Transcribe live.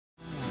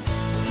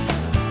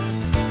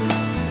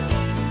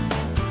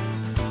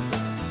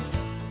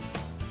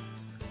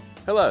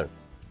Hello,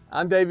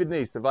 I'm David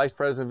Neese, the Vice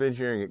President of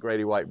Engineering at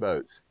Grady-White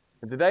Boats.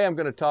 And today I'm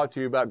going to talk to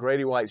you about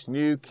Grady-White's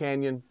new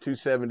Canyon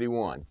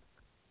 271.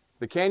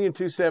 The Canyon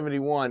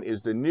 271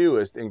 is the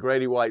newest in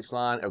Grady-White's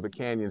line of the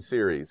Canyon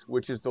series,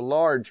 which is the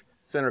large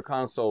center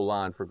console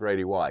line for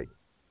Grady-White.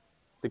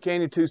 The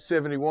Canyon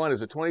 271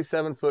 is a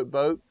 27-foot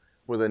boat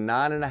with a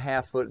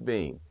 9.5-foot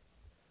beam.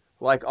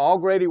 Like all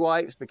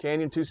Grady-Whites, the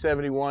Canyon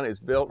 271 is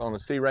built on a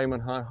C.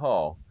 Raymond Hunt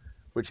hull,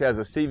 which has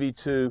a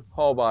CV2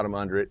 hull bottom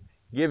under it,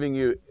 giving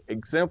you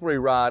exemplary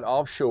ride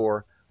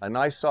offshore, a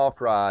nice soft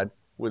ride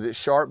with its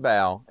sharp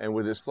bow, and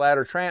with its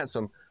flatter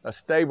transom, a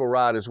stable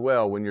ride as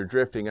well when you're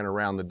drifting and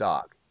around the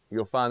dock.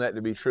 You'll find that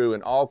to be true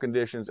in all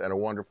conditions and a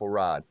wonderful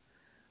ride.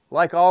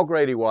 Like all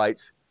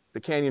Grady-Whites, the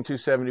Canyon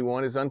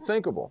 271 is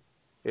unsinkable.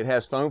 It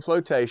has foam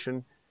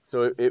flotation,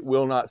 so it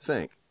will not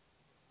sink.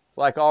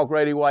 Like all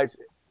Grady-Whites,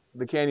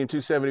 the Canyon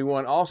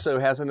 271 also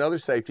has another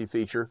safety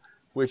feature,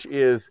 which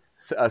is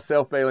a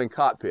self-bailing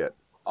cockpit.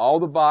 All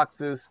the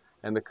boxes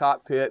and the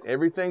cockpit,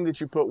 everything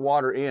that you put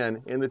water in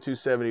the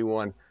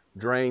 271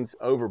 drains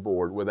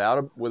overboard without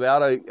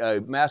a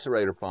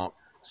macerator pump,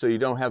 so you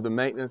don't have the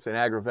maintenance and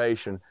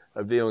aggravation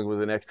of dealing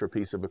with an extra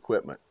piece of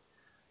equipment.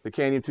 The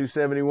Canyon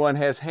 271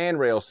 has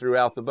handrails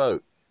throughout the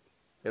boat.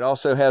 It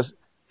also has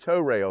tow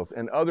rails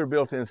and other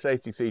built-in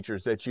safety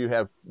features that you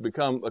have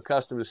become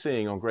accustomed to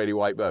seeing on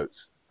Grady-White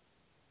boats.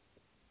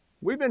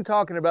 We've been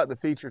talking about the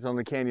features on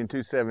the Canyon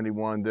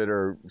 271 that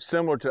are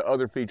similar to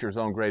other features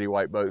on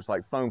Grady-White boats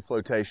like foam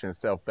flotation and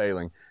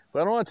self-bailing.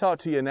 But I want to talk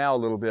to you now a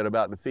little bit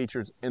about the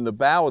features in the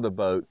bow of the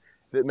boat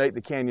that make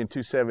the Canyon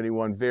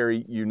 271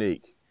 very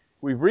unique.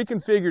 We've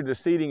reconfigured the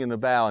seating in the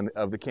bow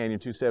of the Canyon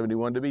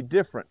 271 to be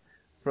different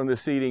from the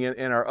seating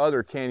in our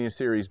other Canyon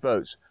series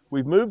boats.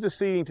 We've moved the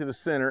seating to the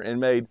center and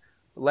made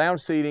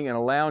lounge seating and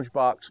a lounge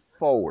box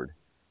forward.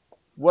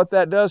 What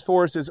that does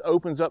for us is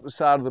opens up the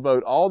side of the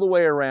boat all the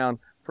way around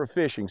for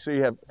fishing. So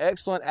you have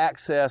excellent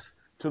access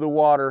to the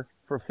water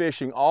for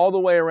fishing all the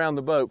way around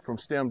the boat from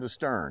stem to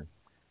stern.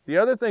 The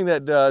other thing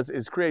that does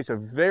is creates a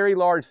very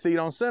large seat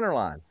on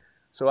centerline.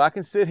 So I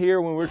can sit here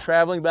when we're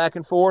traveling back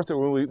and forth or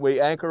when we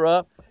anchor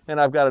up, and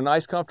I've got a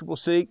nice comfortable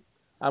seat.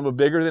 I'm a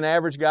bigger than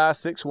average guy,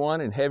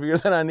 6'1", and heavier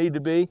than I need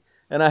to be,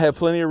 and I have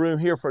plenty of room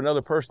here for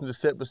another person to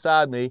sit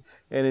beside me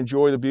and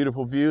enjoy the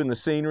beautiful view and the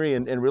scenery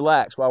and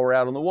relax while we're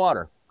out on the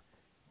water.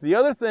 The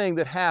other thing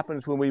that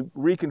happens when we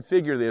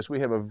reconfigure this,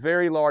 we have a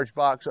very large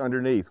box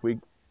underneath.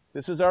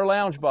 This is our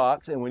lounge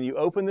box, and when you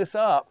open this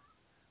up,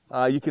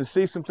 you can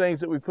see some things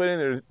that we put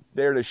in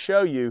there to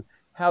show you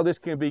how this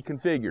can be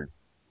configured.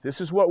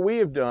 This is what we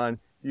have done.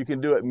 You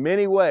can do it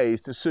many ways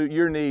to suit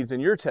your needs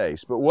and your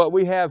taste, but what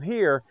we have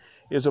here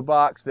is a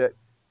box that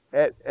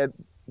at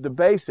the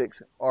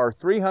basics are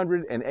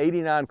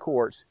 389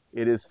 quarts.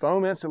 It is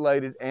foam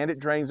insulated and it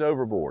drains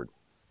overboard.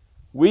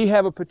 We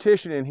have a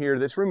partition in here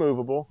that's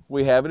removable.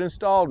 We have it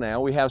installed now.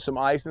 We have some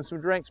ice and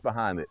some drinks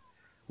behind it.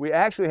 We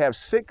actually have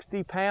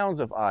 60 pounds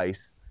of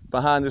ice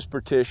behind this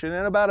partition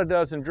and about a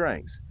dozen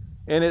drinks.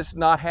 And it's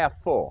not half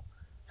full.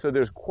 So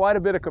there's quite a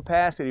bit of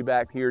capacity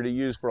back here to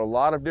use for a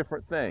lot of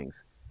different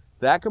things.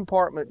 That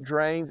compartment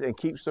drains and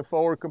keeps the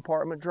forward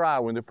compartment dry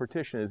when the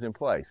partition is in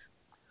place.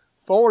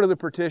 Forward of the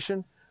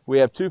partition, we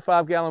have two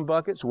 5-gallon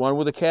buckets, one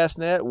with a cast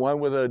net,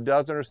 one with a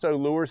dozen or so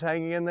lures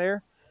hanging in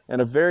there,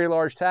 and a very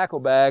large tackle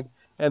bag.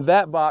 And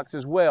that box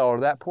as well, or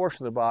that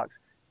portion of the box,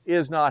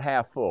 is not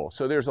half full.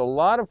 So there's a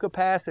lot of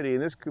capacity in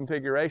this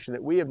configuration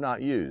that we have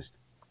not used.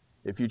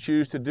 If you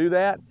choose to do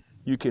that,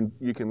 you can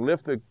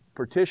lift the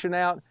partition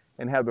out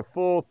and have the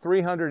full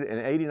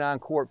 389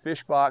 quart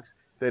fish box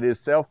that is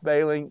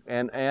self-bailing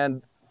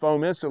and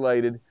foam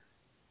insulated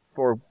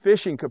for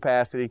fishing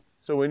capacity.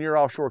 So when you're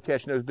offshore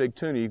catching those big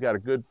tuna, you've got a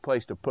good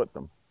place to put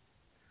them.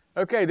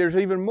 Okay, there's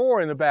even more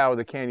in the bow of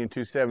the Canyon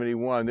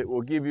 271 that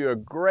will give you a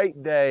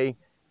great day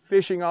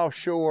fishing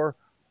offshore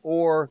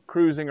or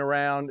cruising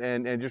around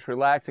and just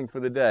relaxing for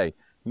the day.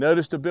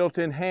 Notice the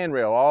built-in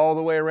handrail all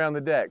the way around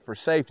the deck for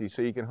safety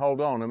so you can hold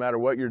on no matter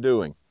what you're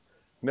doing.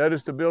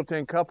 Notice the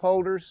built-in cup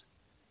holders,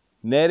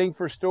 netting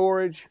for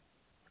storage,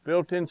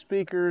 built-in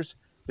speakers.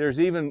 There's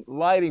even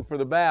lighting for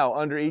the bow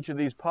under each of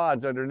these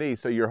pods underneath,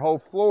 so your whole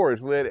floor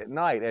is lit at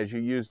night as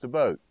you use the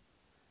boat.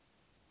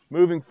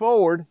 Moving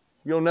forward,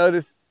 you'll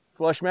notice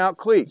flush mount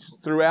cleats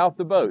throughout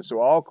the boat,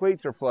 so all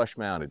cleats are flush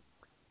mounted.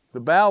 The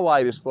bow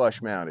light is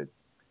flush mounted.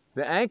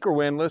 The anchor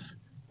windlass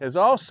is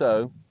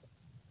also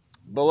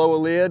below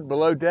a lid,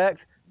 below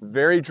decks,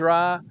 very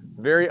dry,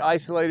 very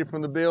isolated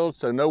from the bilge,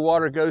 so no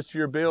water goes to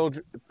your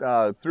bilge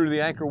through the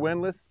anchor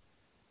windlass.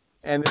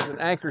 And there's an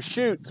anchor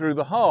chute through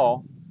the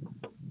hull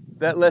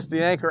that lets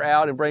the anchor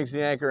out and brings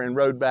the anchor and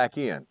rode back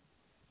in.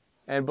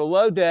 And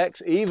below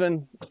decks,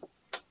 even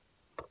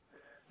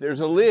there's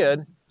a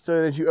lid so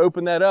that as you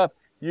open that up,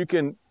 you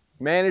can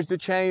manage the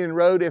chain and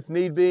rode if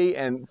need be,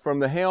 and from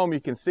the helm you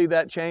can see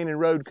that chain and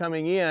rode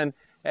coming in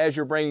as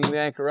you're bringing the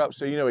anchor up,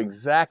 so you know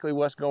exactly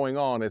what's going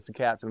on as the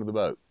captain of the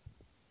boat.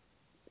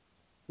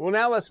 Well,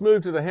 now let's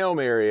move to the helm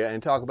area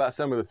and talk about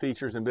some of the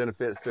features and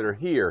benefits that are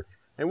here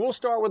And we'll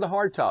start with the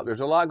hardtop. There's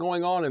a lot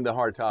going on in the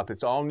hardtop.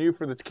 It's all new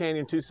for the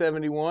Canyon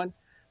 271.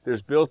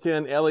 There's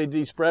built-in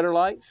LED spreader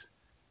lights,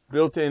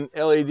 built-in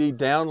LED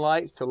down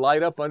lights to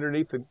light up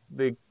underneath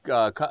the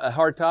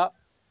hardtop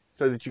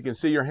so that you can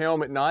see your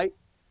helm at night.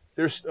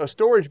 There's a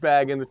storage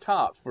bag in the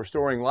top for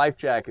storing life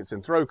jackets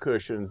and throw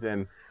cushions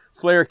and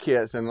flare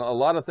kits and a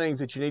lot of things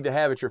that you need to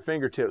have at your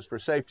fingertips for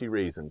safety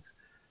reasons.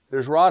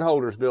 There's rod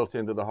holders built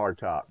into the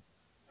hardtop.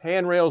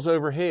 Handrails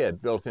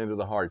overhead built into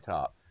the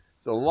hardtop.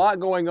 So a lot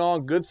going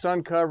on, good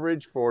sun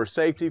coverage for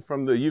safety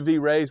from the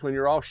UV rays when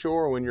you're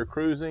offshore or when you're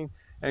cruising,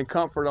 and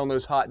comfort on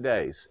those hot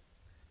days.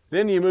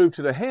 Then you move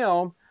to the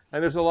helm,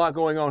 and there's a lot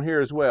going on here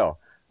as well.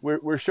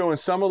 We're showing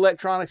some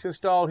electronics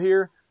installed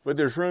here, but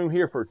there's room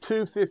here for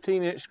two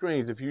 15-inch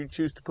screens if you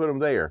choose to put them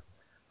there.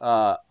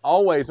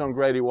 Always on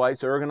Grady-White,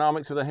 the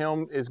ergonomics of the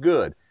helm is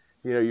good.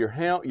 You know,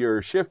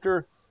 your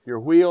shifter,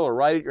 your wheel are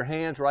right at your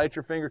hands, right at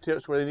your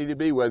fingertips where they need to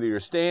be, whether you're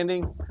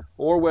standing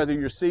or whether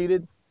you're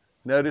seated.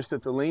 Notice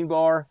that the lean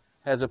bar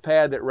has a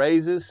pad that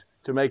raises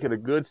to make it a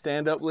good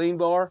stand-up lean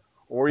bar,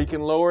 or you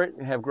can lower it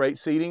and have great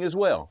seating as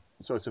well.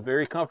 So it's a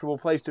very comfortable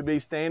place to be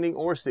standing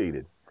or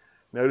seated.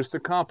 Notice the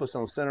compass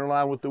on center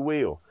line with the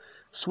wheel.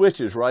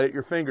 Switches right at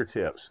your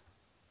fingertips.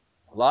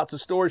 Lots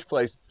of storage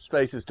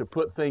spaces to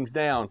put things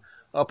down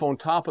up on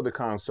top of the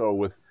console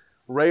with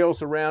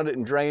rails around it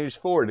and drainage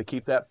forward to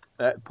keep that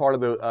part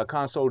of the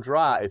console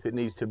dry if it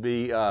needs to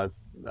be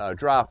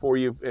dry for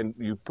you, and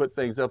you put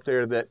things up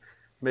there that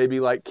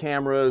maybe like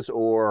cameras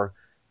or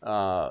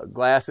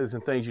glasses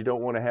and things you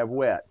don't want to have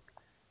wet.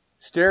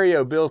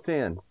 Stereo built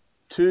in.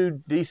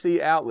 2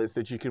 DC outlets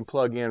that you can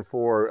plug in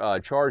for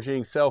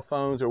charging cell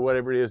phones or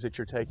whatever it is that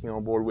you're taking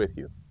on board with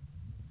you.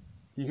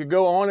 You could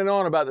go on and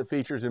on about the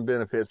features and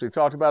benefits. We've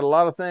talked about a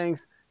lot of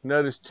things.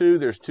 Notice too,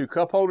 there's 2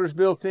 cup holders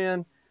built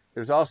in.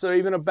 There's also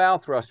even a bow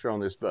thruster on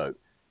this boat.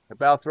 A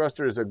bow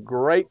thruster is a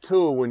great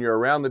tool when you're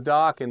around the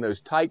dock in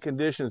those tight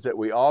conditions that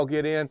we all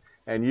get in.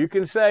 And you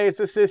can say it's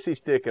a sissy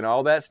stick and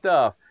all that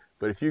stuff,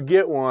 but if you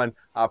get one,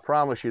 I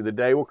promise you the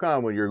day will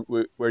come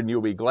when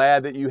you'll be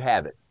glad that you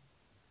have it.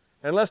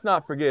 And let's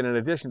not forget, in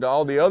addition to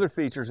all the other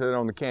features that are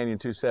on the Canyon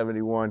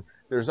 271,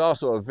 there's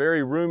also a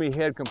very roomy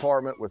head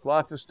compartment with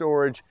lots of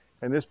storage,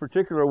 and this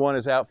particular one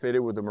is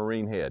outfitted with a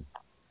marine head.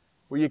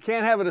 Well, you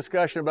can't have a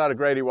discussion about a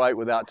Grady-White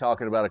without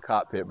talking about a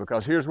cockpit,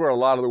 because here's where a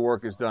lot of the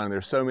work is done.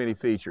 There's so many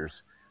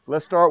features.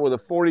 Let's start with a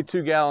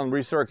 42-gallon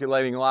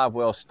recirculating live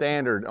well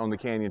standard on the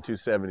Canyon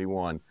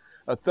 271,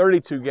 a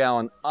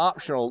 32-gallon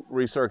optional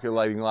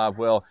recirculating live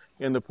well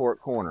in the port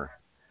corner.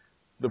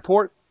 The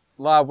port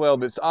live well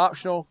that's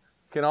optional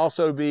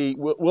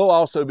will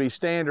also be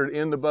standard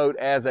in the boat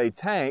as a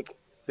tank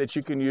that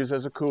you can use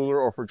as a cooler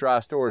or for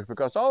dry storage,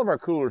 because all of our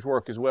coolers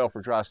work as well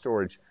for dry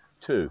storage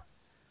too.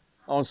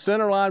 On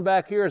center line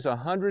back here is a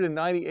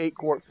 198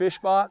 quart fish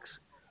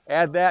box.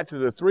 Add that to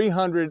the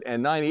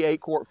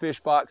 398 quart fish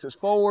boxes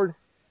forward,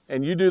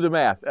 and you do the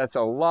math. That's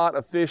a lot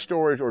of fish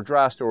storage or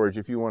dry storage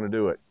if you want to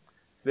do it.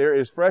 There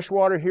is fresh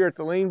water here at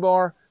the lean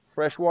bar,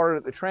 fresh water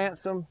at the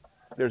transom.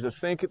 There's a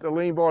sink at the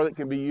lean bar that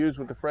can be used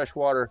with the fresh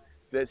water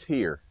that's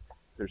here.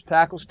 There's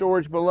tackle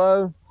storage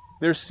below.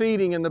 There's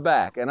seating in the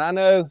back. And I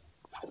know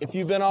if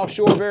you've been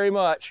offshore very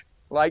much,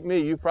 like me,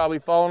 you've probably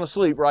fallen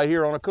asleep right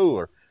here on a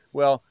cooler.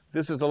 Well,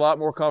 this is a lot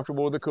more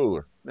comfortable with the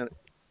cooler.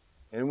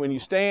 And when you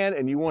stand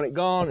and you want it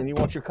gone and you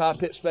want your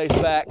cockpit space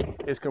back,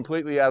 it's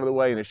completely out of the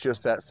way, and it's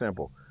just that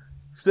simple.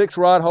 6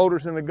 rod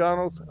holders in the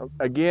gunnels.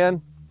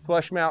 Again,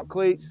 flush mount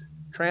cleats,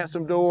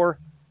 transom door,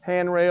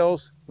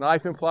 handrails,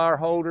 knife and plier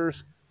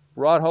holders,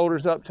 rod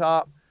holders up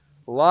top.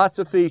 Lots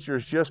of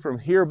features just from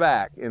here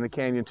back in the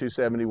Canyon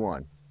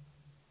 271.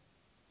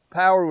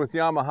 Powered with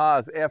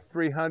Yamaha's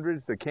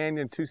F300s, the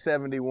Canyon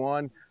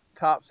 271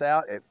 tops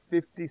out at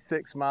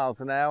 56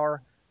 miles an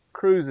hour,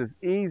 cruises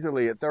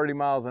easily at 30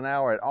 miles an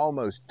hour at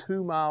almost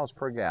 2 miles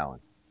per gallon.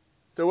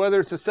 So whether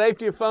it's the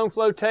safety of foam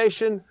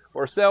flotation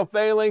or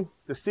self-bailing,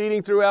 the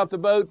seating throughout the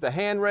boat, the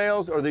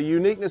handrails, or the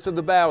uniqueness of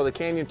the bow of the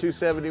Canyon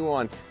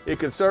 271, it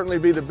could certainly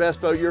be the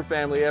best boat your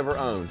family ever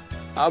owned.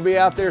 I'll be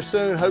out there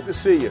soon. Hope to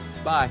see you.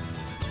 Bye.